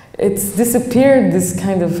it's disappeared, this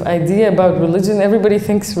kind of idea about religion. Everybody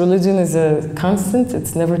thinks religion is a constant,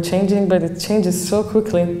 it's never changing, but it changes so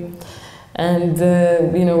quickly. And,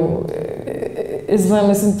 you know, Islam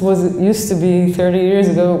isn't what it used to be 30 years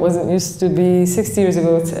ago, it wasn't used to be 60 years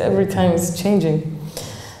ago, it's, every time it's changing.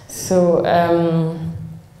 So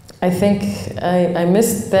I think I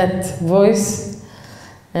missed that voice,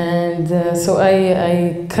 and so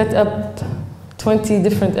I cut up 20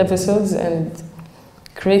 different episodes and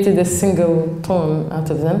created a single poem out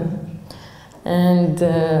of them. And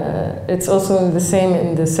it's also the same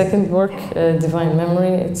in the second work, Divine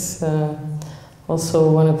Memory. It's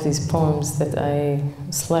also one of these poems that I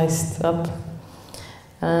sliced up.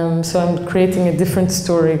 So I'm creating a different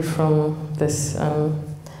story from this.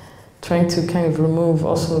 Trying to kind of remove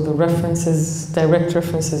also the references, direct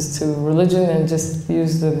references to religion, and just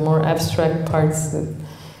use the more abstract parts that,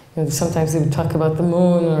 you know, sometimes they would talk about the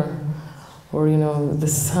moon or you know, the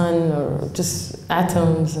sun, or just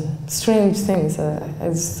atoms and strange things. I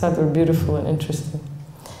just thought they were beautiful and interesting.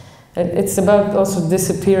 It's about also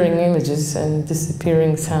disappearing images and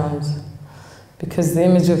disappearing sounds, because the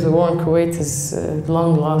image of the war in Kuwait is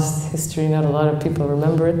long lost history. Not a lot of people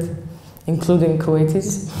remember it, including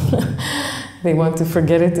Kuwaitis. They want to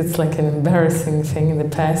forget it. It's like an embarrassing thing in the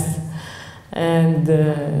past. And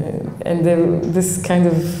this kind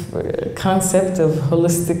of concept of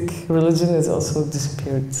holistic religion has also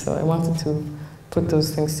disappeared. So I wanted to put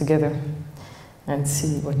those things together and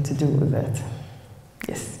see what to do with that.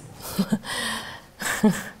 Yes.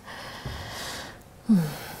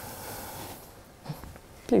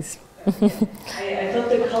 Please. I thought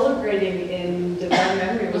the color grading in Divine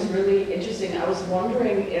Memory was really interesting. I was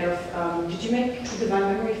wondering if, did you make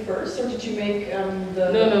Divine Memory first, or did you make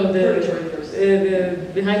the Purgatory first?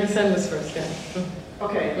 The Behind the Sun was first, yeah.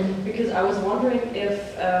 Okay, because I was wondering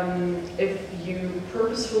if you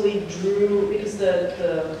purposefully drew, because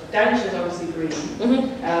the Danish is obviously green,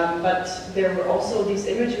 but there were also these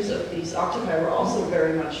images of these octopi were also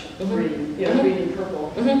very much green, you know, green and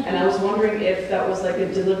purple. And I was wondering if that was like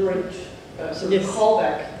a deliberate sort of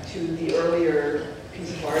callback to the earlier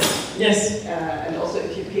piece of art. Yes. And also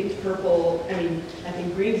if you picked purple, I mean, I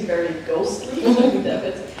think green is very ghostly,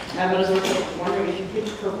 but I was also wondering if you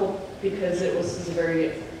picked purple because it was a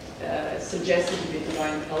very suggested to be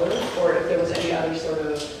divine color, or if there was any other sort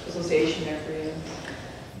of association there for you.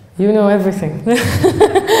 You know everything.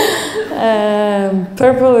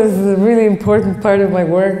 Purple is a really important part of my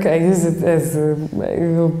work. I use it as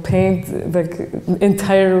paint like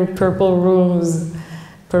entire purple rooms,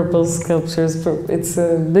 purple sculptures. It's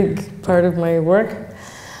a big part of my work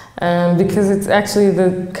because it's actually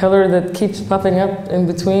the color that keeps popping up in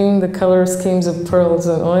between the color schemes of pearls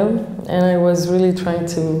and oil. And I was really trying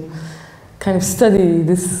to kind of study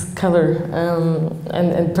this color,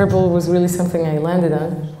 and purple was really something I landed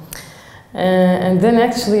on. And then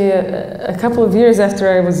actually a couple of years after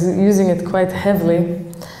I was using it quite heavily,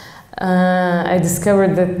 I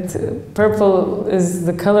discovered that purple is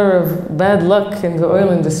the color of bad luck in the oil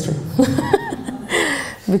industry.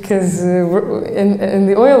 Because in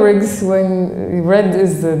the oil rigs, when red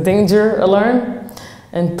is the danger alarm,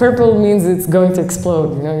 and purple means it's going to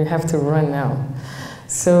explode, you know, you have to run now.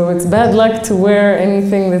 So it's bad luck to wear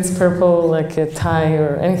anything that's purple, like a tie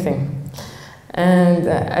or anything. And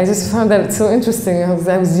I just found that so interesting.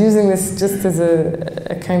 I was using this just as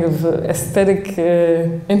a kind of aesthetic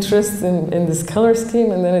interest in this color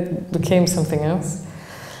scheme, and then it became something else.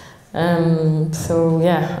 So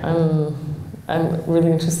yeah, I'm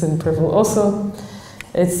really interested in purple. Also,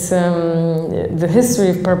 it's the history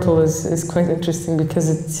of purple is quite interesting because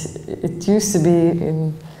it used to be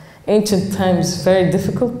in ancient times very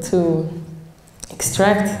difficult to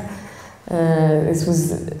extract. It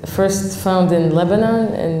was first found in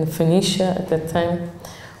Lebanon and Phoenicia at that time,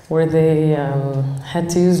 where they had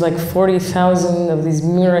to use like 40,000 of these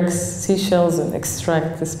murex seashells and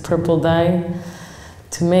extract this purple dye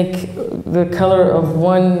to make the color of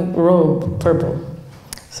one robe purple.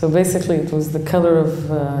 So basically it was the color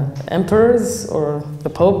of emperors or the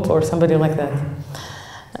Pope or somebody like that.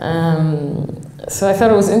 So I thought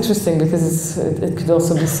it was interesting because it could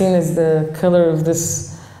also be seen as the color of this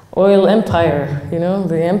oil empire, you know,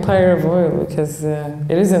 the empire of oil, because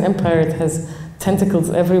it is an empire, it has tentacles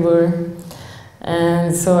everywhere.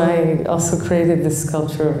 And so I also created this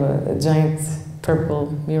sculpture of a giant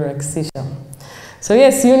purple murex seashell. So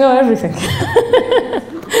yes, you know everything.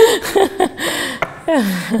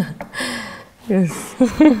 Yeah. Yes.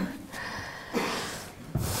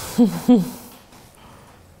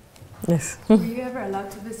 Yes. Were you ever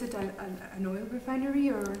allowed to visit an oil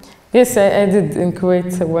refinery, or? Yes, I did in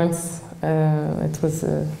Kuwait once. It was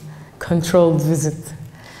a controlled visit.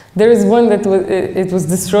 There is one that it was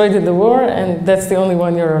destroyed in the war, and that's the only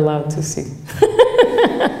one you're allowed to see.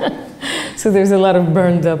 So there's a lot of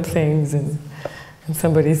burned up things, and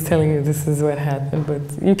somebody's telling you this is what happened, but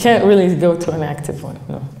you can't really go to an active one,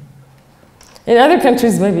 no. In other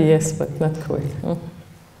countries, maybe yes, but not Kuwait. No.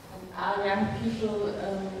 Are young people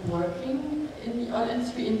working in the oil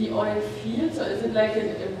industry, in the oil field? So is it like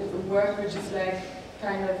a work which is like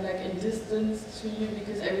kind of like in distance to you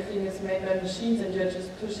because everything is made by machines and you're just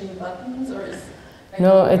pushing buttons, or is like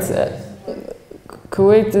no? It's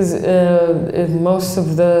Kuwait is most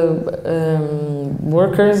of the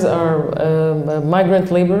workers are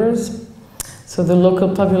migrant laborers. So the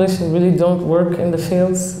local population really don't work in the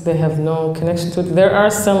fields. They have no connection to it. There are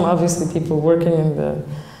some, obviously, people working in the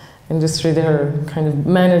industry. They are kind of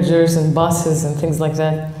managers and bosses and things like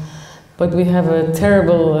that. But we have a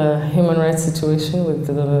terrible human rights situation with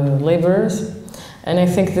the laborers. And I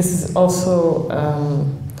think this is also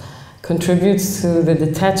contributes to the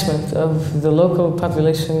detachment of the local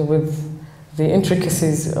population with the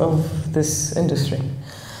intricacies of this industry.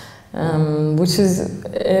 Which is,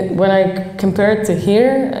 when I compare it to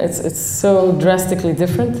here, it's so drastically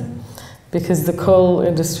different because the coal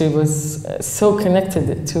industry was so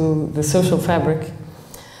connected to the social fabric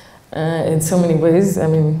in so many ways. I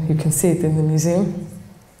mean, you can see it in the museum.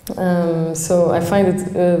 So I find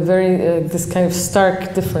it this kind of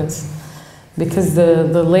stark difference because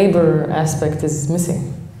the labor aspect is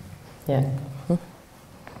missing. Yeah.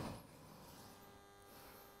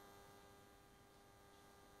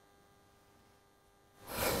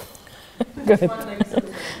 Go ahead.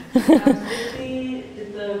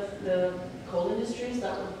 Did the coal industry, is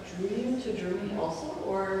that what drew you to Germany also,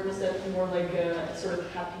 or was that more like a sort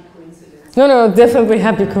of happy coincidence? No, definitely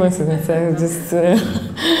happy coincidence. I just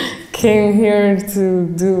came here to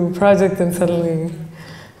do a project and suddenly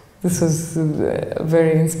this was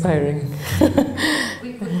very inspiring.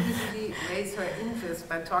 We could easily raise her interest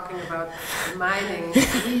by talking about mining.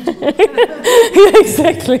 Yeah,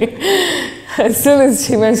 exactly. As soon as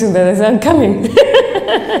she mentioned that, I said, I'm coming.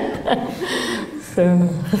 So,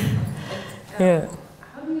 yeah.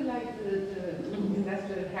 How do you like the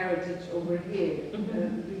industrial heritage over here? Do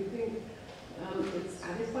you think it's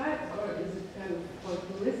satisfied, or is it kind of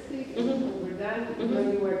folkloristic? Is it overdone? When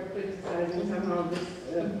you were criticizing somehow this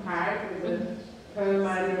part with the pearl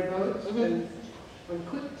miner boat, and one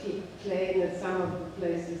could claim that some of the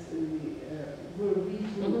places in the rural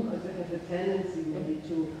region also have a tendency maybe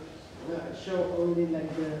to show only like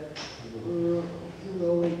the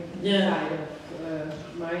heroic side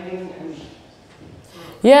of mining and.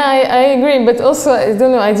 Yeah, I agree, but also, I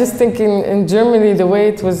don't know, I just think in Germany the way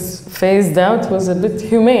it was phased out was a bit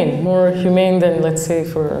humane, more humane than, let's say,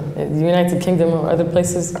 for the United Kingdom or other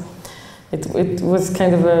places. It was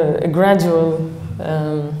kind of a gradual,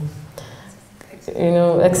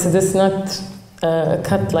 exodus, not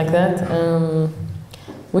cut like that,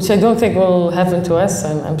 which I don't think will happen to us.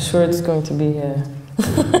 I'm sure it's going to be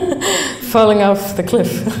falling off the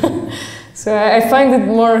cliff. So I find it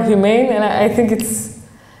more humane, and I think it's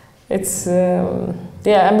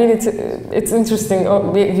interesting.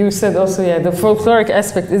 Oh, you said also, yeah, the folkloric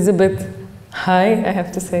aspect is a bit high, I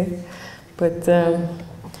have to say, but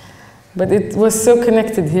it was so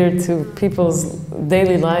connected here to people's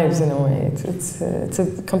daily lives in a way. It's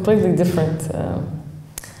a completely different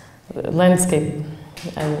landscape,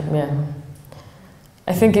 and yeah.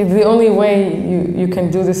 I think the only way you can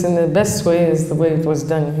do this in the best way is the way it was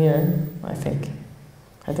done here, I think.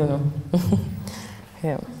 I don't know.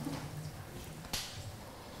 Yeah.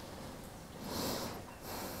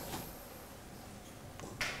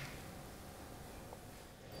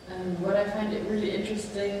 What I find it really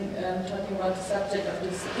interesting, talking about the subject of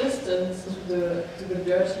this distance to the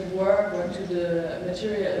dirty work or to the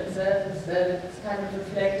material itself, is that it's kind of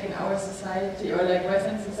reflecting our society, or like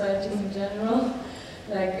Western societies in general.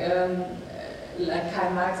 Like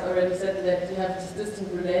Karl Marx already said, that you have this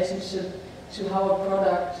distant relationship to how a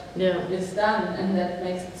product is done, and that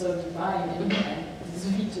makes it so divine and this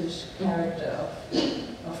fetish character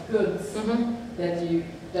of goods that you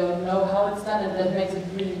don't know how it's done, and that makes it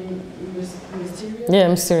really mysterious. Yeah,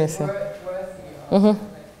 mysterious. Yeah.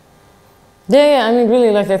 Yeah, I mean, really,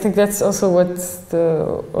 I think that's also what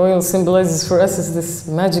the oil symbolizes for us, is this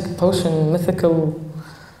magic potion, mythical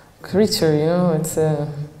creature, It's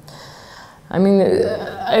I mean,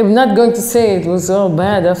 I'm not going to say it was all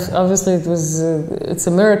bad. Obviously, it's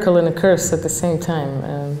a miracle and a curse at the same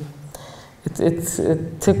time. It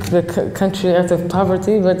took the country out of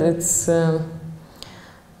poverty, but at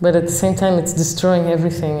the same time, it's destroying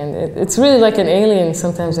everything. And it's really like an alien.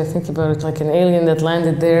 Sometimes I think about it like an alien that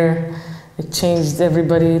landed there. It changed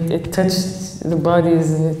everybody. It touched the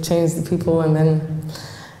bodies and it changed the people, and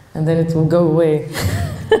then it will go away.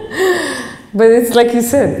 But it's like you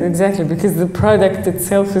said, exactly, because the product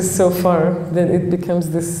itself is so far that it becomes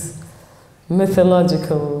this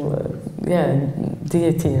mythological,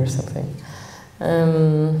 deity or something.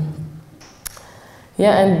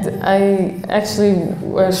 And I actually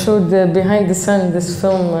showed Behind the Sun, this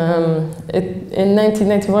film, in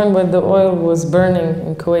 1991 when the oil was burning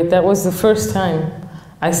in Kuwait. That was the first time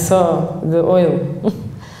I saw the oil.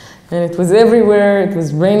 And it was everywhere, it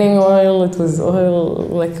was raining oil, it was oil,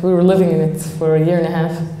 like we were living in it for a year and a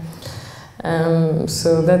half.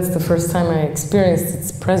 So that's the first time I experienced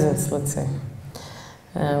its presence, let's say.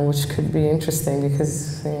 Which could be interesting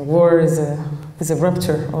because war is a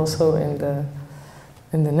rupture also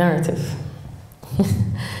in the narrative.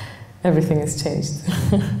 Everything has changed.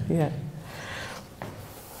 Yeah.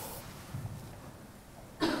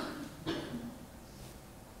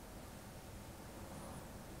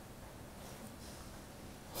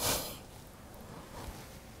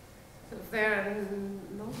 If there are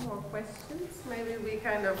no more questions, maybe we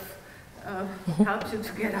kind of help you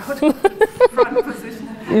to get out of the front position.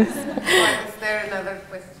 Yes. Or is there another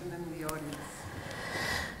question in the audience?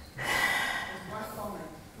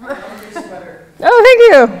 Oh, thank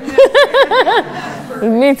you! The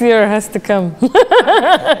meteor has to come.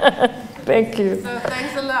 Thank you. So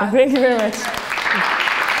thanks a lot. Thank you very much.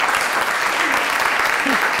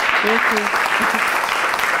 Thank you.